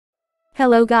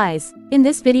Hello guys, in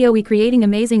this video we creating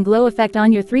amazing glow effect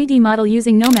on your 3D model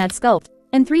using Nomad Sculpt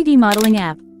and 3D modeling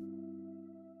app.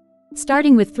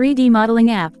 Starting with 3D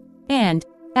modeling app, and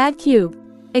add cube,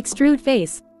 extrude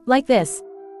face, like this.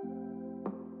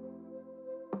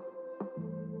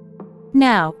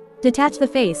 Now, detach the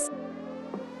face,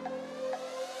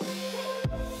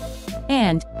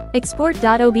 and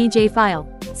export.obj file,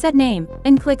 set name,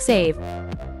 and click save.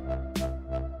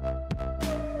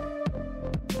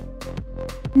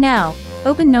 Now,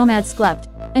 open Nomad Sculpt,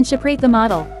 and separate the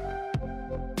model.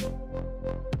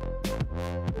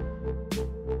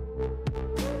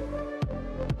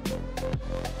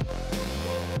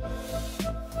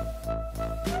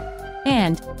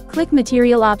 And click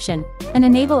Material option, and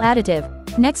enable Additive.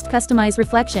 Next customize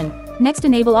Reflection. Next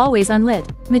enable Always Unlit.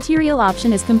 Material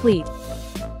option is complete.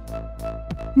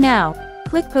 Now,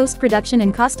 click Post-Production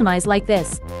and customize like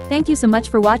this. Thank you so much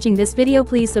for watching this video.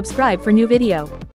 Please subscribe for new video.